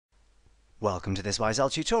Welcome to this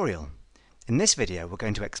YSL tutorial. In this video we're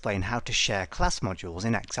going to explain how to share class modules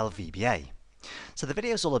in Excel VBA. So the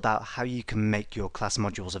video is all about how you can make your class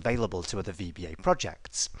modules available to other VBA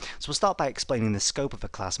projects. So we'll start by explaining the scope of a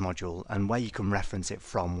class module and where you can reference it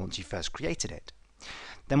from once you first created it.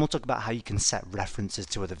 Then we'll talk about how you can set references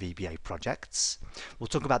to other VBA projects. We'll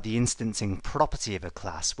talk about the instancing property of a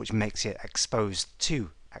class which makes it exposed to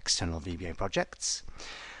external VBA projects.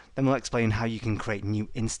 Then we'll explain how you can create new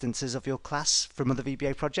instances of your class from other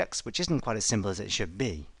VBA projects, which isn't quite as simple as it should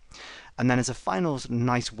be. And then as a final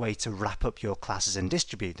nice way to wrap up your classes and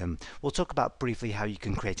distribute them, we'll talk about briefly how you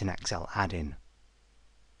can create an Excel add-in.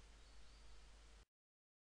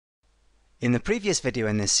 In the previous video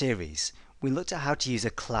in this series, we looked at how to use a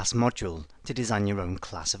class module to design your own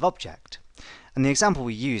class of object. And the example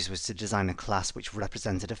we used was to design a class which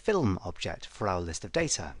represented a film object for our list of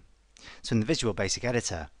data. So in the Visual Basic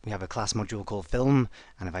Editor, we have a class module called Film,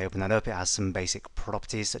 and if I open that up, it has some basic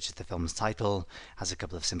properties such as the film's title, has a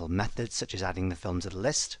couple of simple methods such as adding the film to the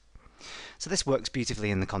list. So this works beautifully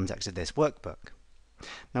in the context of this workbook.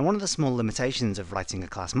 Now one of the small limitations of writing a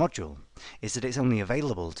class module is that it's only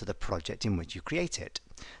available to the project in which you create it.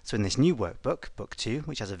 So in this new workbook, Book 2,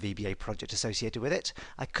 which has a VBA project associated with it,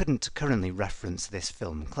 I couldn't currently reference this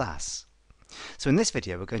film class. So in this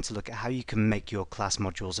video we're going to look at how you can make your class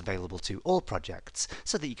modules available to all projects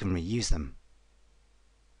so that you can reuse them.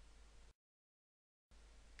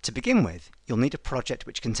 To begin with, you'll need a project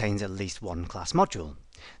which contains at least one class module.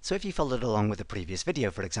 So if you followed along with the previous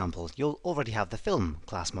video, for example, you'll already have the film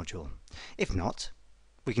class module. If not,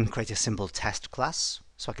 we can create a simple test class.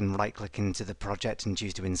 So I can right-click into the project and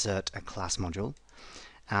choose to insert a class module.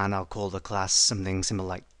 And I'll call the class something simple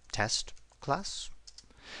like test class.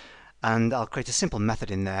 And I'll create a simple method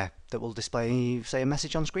in there that will display, say, a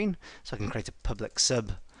message on screen. So I can create a public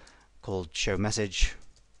sub called show message.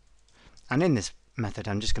 And in this method,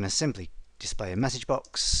 I'm just going to simply display a message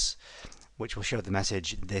box, which will show the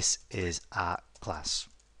message, "This is our class."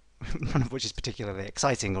 None of which is particularly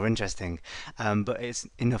exciting or interesting, but it's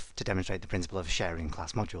enough to demonstrate the principle of sharing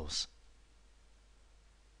class modules.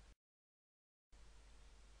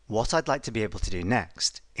 What I'd like to be able to do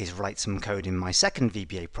next is write some code in my second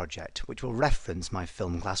VBA project which will reference my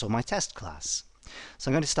film class or my test class. So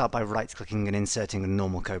I'm going to start by right-clicking and inserting a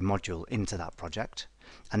normal code module into that project,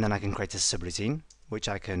 and then I can create a subroutine which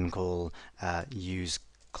I can call use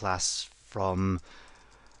class from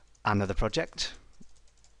another project.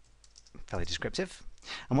 Fairly descriptive.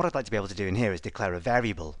 And what I'd like to be able to do in here is declare a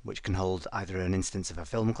variable which can hold either an instance of a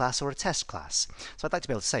film class or a test class. So I'd like to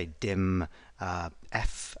be able to say dim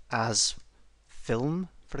f as film,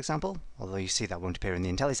 for example, although you see that won't appear in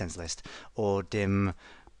the IntelliSense list, or dim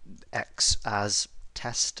x as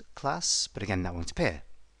test class, but again that won't appear.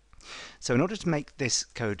 So in order to make this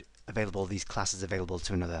code available, these classes available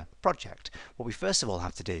to another project, what we first of all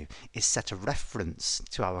have to do is set a reference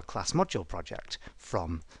to our class module project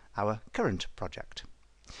from our current project.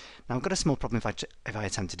 Now I've got a small problem if I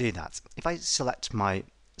attempt to do that. If I select my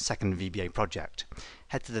second VBA project,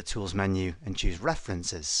 head to the Tools menu and choose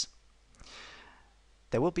References,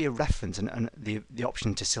 there will be a reference and the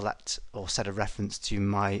option to select or set a reference to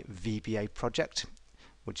my VBA project,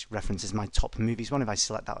 which references my top movies one. If I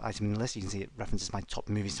select that item in the list, you can see it references my top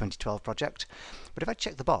movies 2012 project. But if I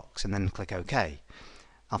check the box and then click OK,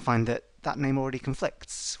 I'll find that that name already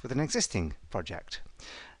conflicts with an existing project.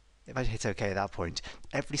 If I hit OK at that point,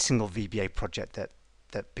 every single VBA project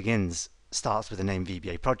that begins starts with the name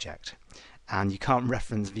VBA project, and you can't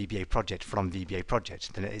reference VBA project from VBA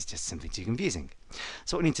project, then it is just simply too confusing.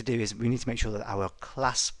 So what we need to do is we need to make sure that our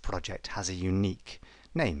class project has a unique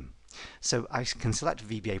name. So I can select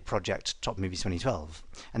VBA project top movies 2012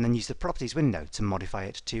 and then use the properties window to modify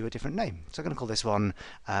it to a different name. So I'm going to call this one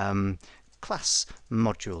class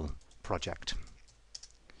module project.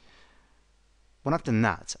 When I've done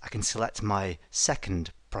that, I can select my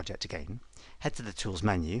second project again, head to the Tools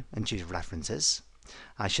menu and choose References.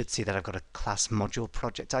 I should see that I've got a class module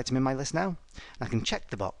project item in my list now. And I can check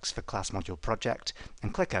the box for class module project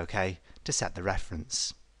and click OK to set the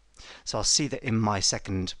reference. So I'll see that in my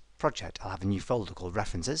second project I'll have a new folder called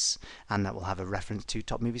References, and that will have a reference to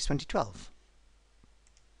Top Movies 2012.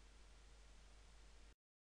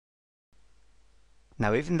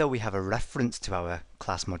 Now even though we have a reference to our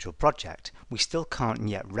class module project, we still can't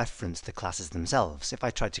yet reference the classes themselves. If I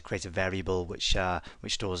tried to create a variable which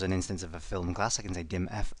stores an instance of a film class, I can say dim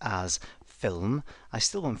f as film, I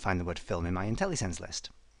still won't find the word film in my IntelliSense list.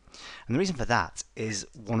 And the reason for that is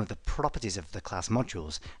one of the properties of the class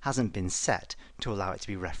modules hasn't been set to allow it to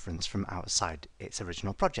be referenced from outside its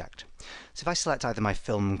original project. So if I select either my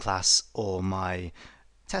film class or my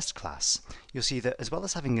test class, you'll see that as well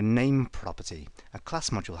as having a name property, a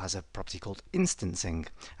class module has a property called instancing,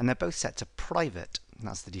 and they're both set to private, and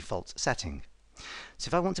that's the default setting. So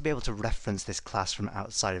if I want to be able to reference this class from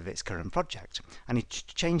outside of its current project, I need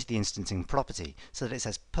to change the instancing property so that it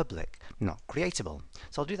says public, not creatable.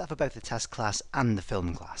 So I'll do that for both the test class and the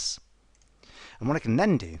film class. And what I can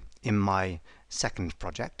then do in my second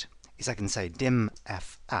project is I can say dim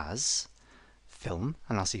f as film,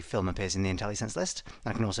 and I'll see film appears in the IntelliSense list.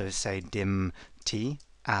 I can also say dim t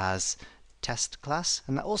as test class,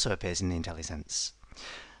 and that also appears in the IntelliSense.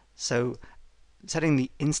 So setting the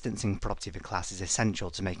instancing property of a class is essential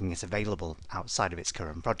to making it available outside of its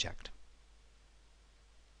current project.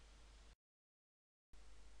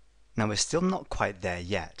 Now we're still not quite there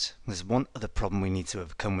yet. There's one other problem we need to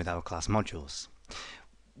overcome with our class modules.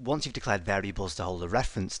 Once you've declared variables to hold a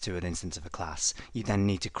reference to an instance of a class, you then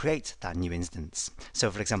need to create that new instance. So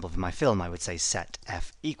for example, for my film I would say set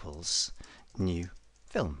f equals new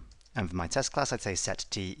film. And for my test class I'd say set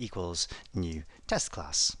t equals new test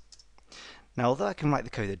class. Now although I can write the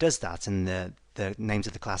code that does that and the names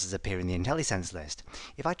of the classes appear in the IntelliSense list,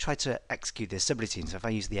 if I try to execute this subroutine, so if I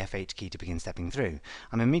use the F8 key to begin stepping through,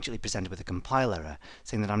 I'm immediately presented with a compile error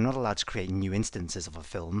saying that I'm not allowed to create new instances of a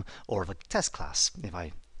film or of a test class if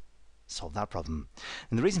I solve that problem.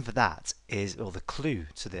 And the reason for that is, or the clue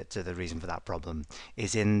to the reason for that problem,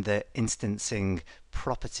 is in the instancing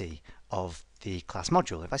property of the class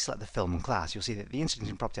module. If I select the film class, you'll see that the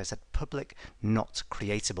instancing property I said public, not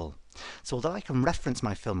creatable. So although I can reference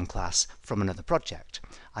my film class from another project,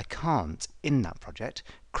 I can't, in that project,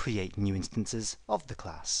 create new instances of the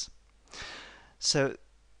class. So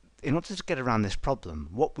in order to get around this problem,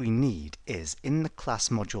 what we need is, in the class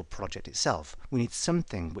module project itself, we need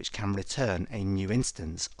something which can return a new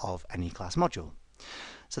instance of any class module.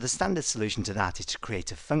 So the standard solution to that is to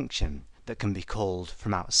create a function that can be called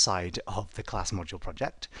from outside of the class module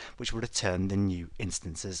project, which will return the new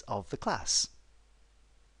instances of the class.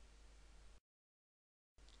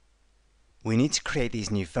 We need to create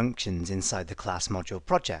these new functions inside the class module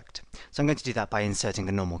project. So I'm going to do that by inserting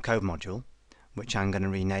a normal code module, which I'm going to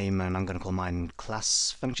rename, and I'm going to call mine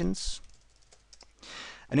class functions.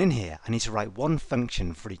 And in here I need to write one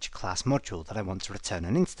function for each class module that I want to return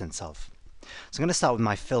an instance of. So I'm going to start with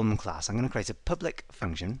my film class. I'm going to create a public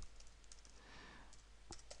function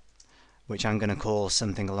which I'm going to call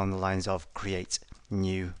something along the lines of create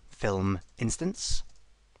new film instance,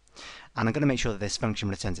 and I'm going to make sure that this function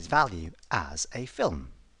returns its value as a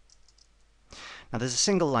film. Now there's a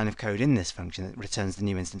single line of code in this function that returns the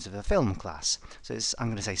new instance of a film class. So I'm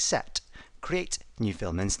going to say set create new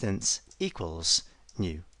film instance equals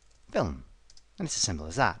new film. And it's as simple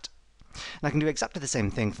as that. And I can do exactly the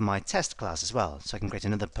same thing for my test class as well. So I can create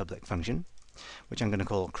another public function, which I'm going to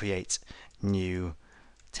call create new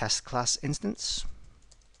test class instance.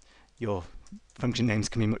 Your function names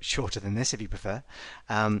can be much shorter than this if you prefer.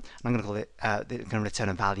 I'm going to call it, going to return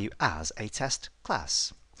a value as a test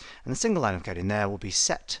class. And the single line of code in there will be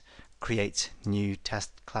set create new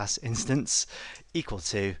test class instance equal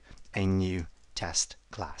to a new test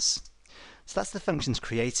class. So that's the functions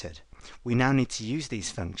created. We now need to use these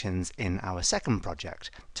functions in our second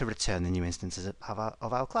project to return the new instances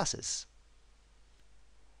of our classes.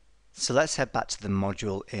 So let's head back to the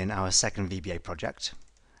module in our second VBA project.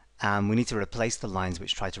 We need to replace the lines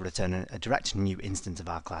which try to return a direct new instance of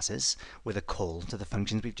our classes with a call to the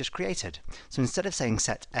functions we've just created. So instead of saying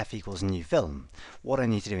set f equals new film, what I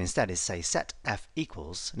need to do instead is say set f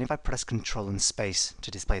equals, and if I press Ctrl and space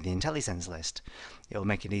to display the IntelliSense list, it will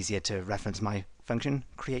make it easier to reference my function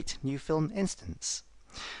create new film instance.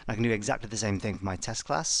 I can do exactly the same thing for my test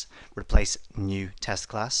class, replace new test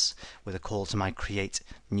class with a call to my create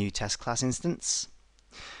new test class instance.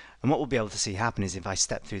 And what we'll be able to see happen is, if I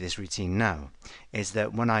step through this routine now, is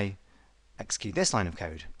that when I execute this line of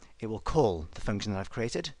code, it will call the function that I've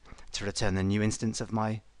created to return the new instance of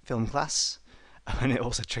my film class. And it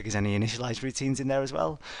also triggers any initialized routines in there as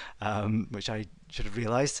well, which I should have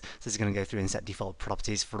realized. So it's going to go through and set default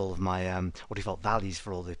properties for all of my, or default values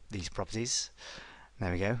for all these properties.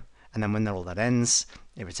 There we go. And then when all that ends,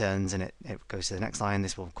 it returns and it goes to the next line.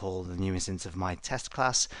 This will call the new instance of my test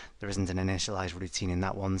class. There isn't an initialized routine in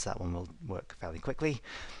that one, so that one will work fairly quickly.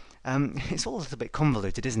 It's all a little bit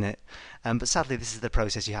convoluted, isn't it? But sadly, this is the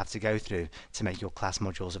process you have to go through to make your class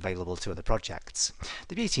modules available to other projects.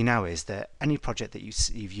 The beauty now is that any project that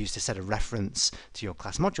you've used to set a reference to your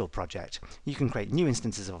class module project, you can create new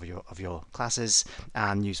instances of your classes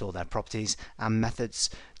and use all their properties and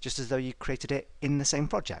methods just as though you created it in the same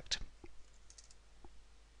project.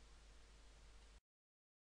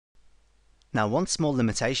 Now, one small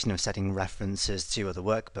limitation of setting references to other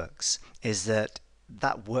workbooks is that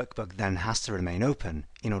that workbook then has to remain open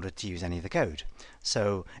in order to use any of the code.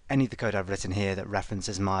 So any of the code I've written here that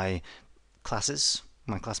references my classes,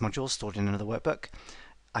 my class modules stored in another workbook,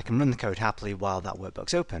 I can run the code happily while that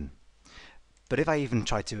workbook's open. But if I even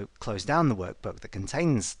try to close down the workbook that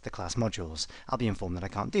contains the class modules, I'll be informed that I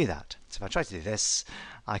can't do that. So if I try to do this,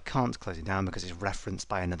 I can't close it down because it's referenced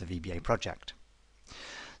by another VBA project.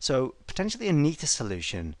 So potentially a neater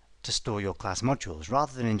solution to store your class modules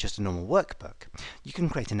rather than in just a normal workbook, you can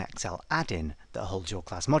create an Excel add-in that holds your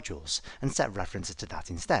class modules and set references to that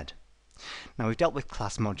instead. Now, we've dealt with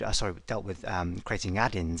creating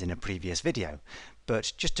add-ins in a previous video,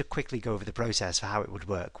 but just to quickly go over the process for how it would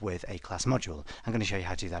work with a class module, I'm going to show you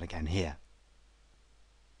how to do that again here.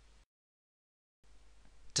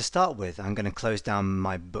 To start with, I'm going to close down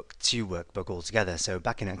my Book 2 workbook altogether. So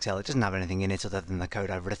back in Excel, it doesn't have anything in it other than the code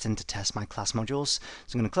I've written to test my class modules.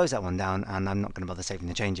 So I'm going to close that one down, and I'm not going to bother saving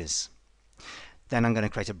the changes. Then I'm going to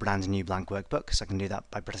create a brand new blank workbook. So I can do that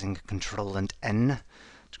by pressing Ctrl and N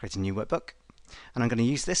to create a new workbook. And I'm going to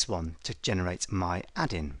use this one to generate my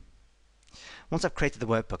add-in. Once I've created the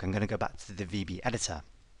workbook, I'm going to go back to the VB editor.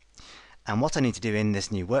 And what I need to do in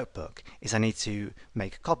this new workbook is I need to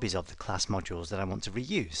make copies of the class modules that I want to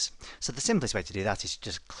reuse. So the simplest way to do that is to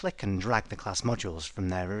just click and drag the class modules from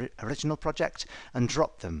their original project and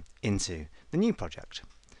drop them into the new project.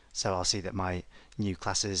 So I'll see that my new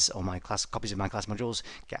classes or my copies of my class modules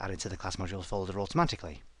get added to the class modules folder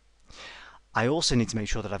automatically. I also need to make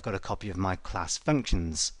sure that I've got a copy of my class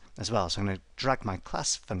functions as well. So I'm going to drag my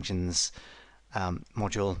class functions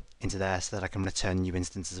module into there so that I can return new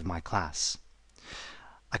instances of my class.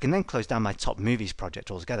 I can then close down my top movies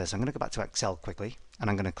project altogether. So I'm going to go back to Excel quickly, and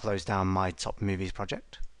I'm going to close down my top movies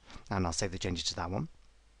project, and I'll save the changes to that one.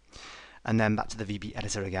 And then back to the VB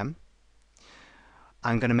editor again.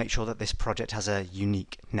 I'm going to make sure that this project has a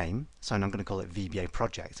unique name, so I'm not going to call it VBA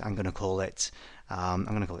project. I'm going to call it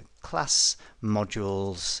class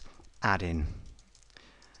modules add-in,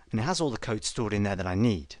 and it has all the code stored in there that I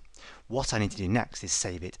need. What I need to do next is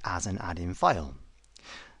save it as an add-in file.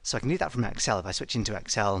 So I can do that from Excel. If I switch into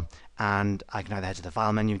Excel, and I can either head to the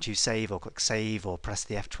File menu and choose Save, or click Save, or press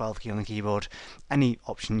the F12 key on the keyboard, any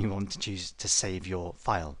option you want to choose to save your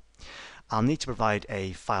file. I'll need to provide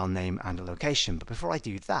a file name and a location, but before I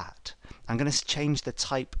do that, I'm going to change the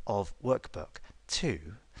type of workbook to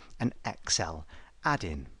an Excel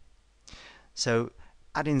add-in. So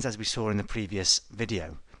add-ins, as we saw in the previous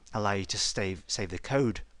video, allow you to save the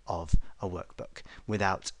code of a workbook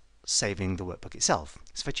without saving the workbook itself.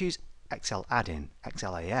 So if I choose Excel add-in,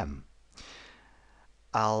 XLAM,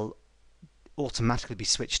 I'll automatically be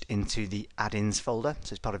switched into the add-ins folder,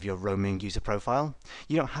 so it's part of your roaming user profile.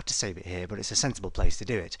 You don't have to save it here, but it's a sensible place to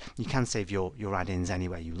do it. You can save your add-ins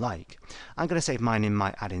anywhere you like. I'm going to save mine in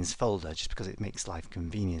my add-ins folder just because it makes life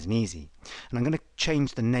convenient and easy. And I'm going to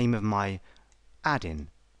change the name of my add-in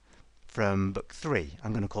from Book 3.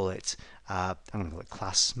 I'm going to call it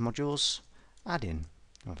Class Modules Add-in.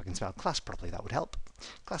 If I can spell class properly, that would help.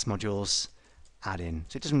 Class Modules Add-in.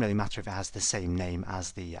 So it doesn't really matter if it has the same name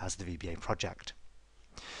as the VBA project.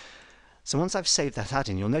 So once I've saved that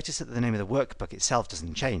add-in, you'll notice that the name of the workbook itself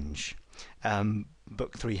doesn't change.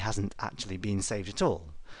 Book 3 hasn't actually been saved at all.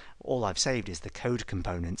 All I've saved is the code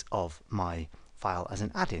component of my file as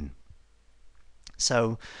an add-in.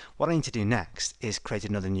 So what I need to do next is create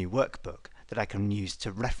another new workbook that I can use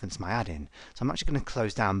to reference my add-in. So I'm actually going to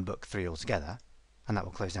close down Book 3 altogether, and that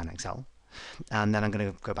will close down Excel. And then I'm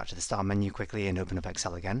going to go back to the Start menu quickly and open up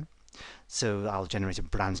Excel again. So I'll generate a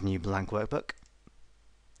brand new blank workbook.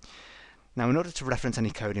 Now, in order to reference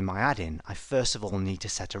any code in my add-in, I first of all need to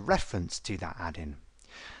set a reference to that add-in.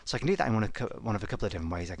 So I can do that in one of a couple of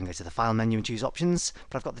different ways. I can go to the File menu and choose Options,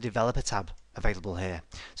 but I've got the Developer tab available here.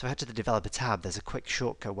 So if I head to the Developer tab, there's a quick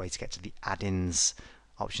shortcut way to get to the Add-ins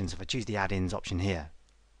option. So if I choose the Add-ins option here.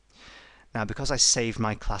 Now, because I saved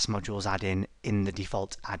my class modules add-in in the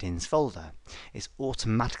default add-ins folder, it's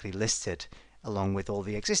automatically listed along with all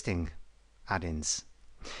the existing add-ins.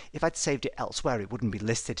 If I'd saved it elsewhere, it wouldn't be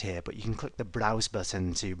listed here, but you can click the Browse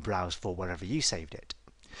button to browse for wherever you saved it.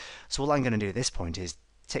 So all I'm going to do at this point is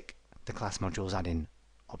tick the class modules add-in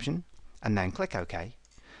option and then click OK.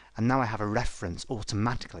 And now I have a reference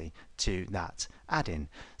automatically to that add-in.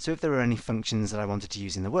 So if there were any functions that I wanted to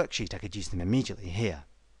use in the worksheet, I could use them immediately here.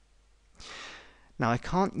 Now, I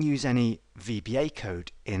can't use any VBA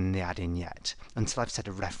code in the add-in yet until I've set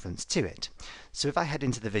a reference to it. So if I head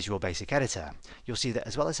into the Visual Basic Editor, you'll see that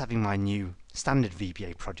as well as having my new standard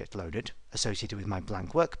VBA project loaded associated with my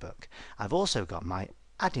blank workbook, I've also got my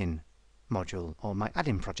add-in module or my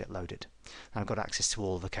add-in project loaded. And I've got access to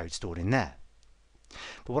all the code stored in there.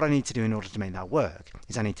 But what I need to do in order to make that work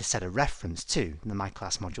is I need to set a reference to the my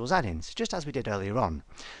class modules add-ins, just as we did earlier on.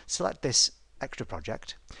 Select this extra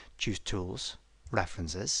project, choose Tools,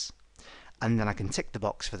 References, and then I can tick the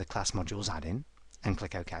box for the class modules add-in and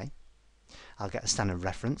click OK. I'll get a standard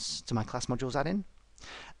reference to my class modules add-in,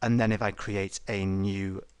 and then if I create a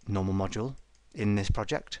new normal module in this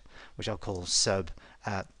project, which I'll call sub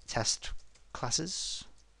test classes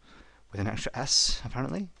with an extra S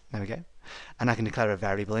apparently, there we go, and I can declare a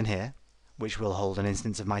variable in here which will hold an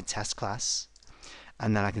instance of my test class,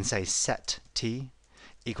 and then I can say set t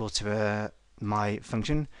equal to my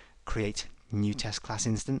function create new test class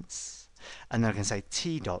instance, and then I can say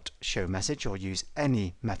t.showMessage or use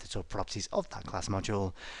any methods or properties of that class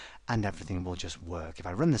module, and everything will just work. If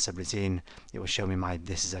I run the subroutine, it will show me my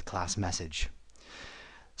this is a class message.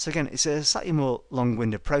 So again, it's a slightly more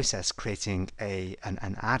long-winded process creating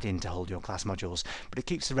an add-in to hold your class modules, but it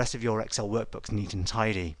keeps the rest of your Excel workbooks neat and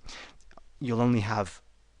tidy. You'll only have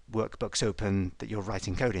workbooks open that you're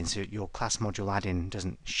writing code in, so your class module add-in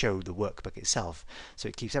doesn't show the workbook itself, so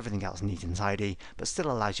it keeps everything else neat and tidy, but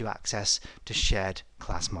still allows you access to shared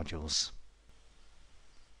class modules.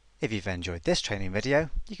 If you've enjoyed this training video,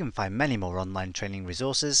 you can find many more online training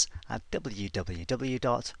resources at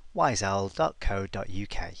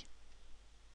www.wiseowl.co.uk.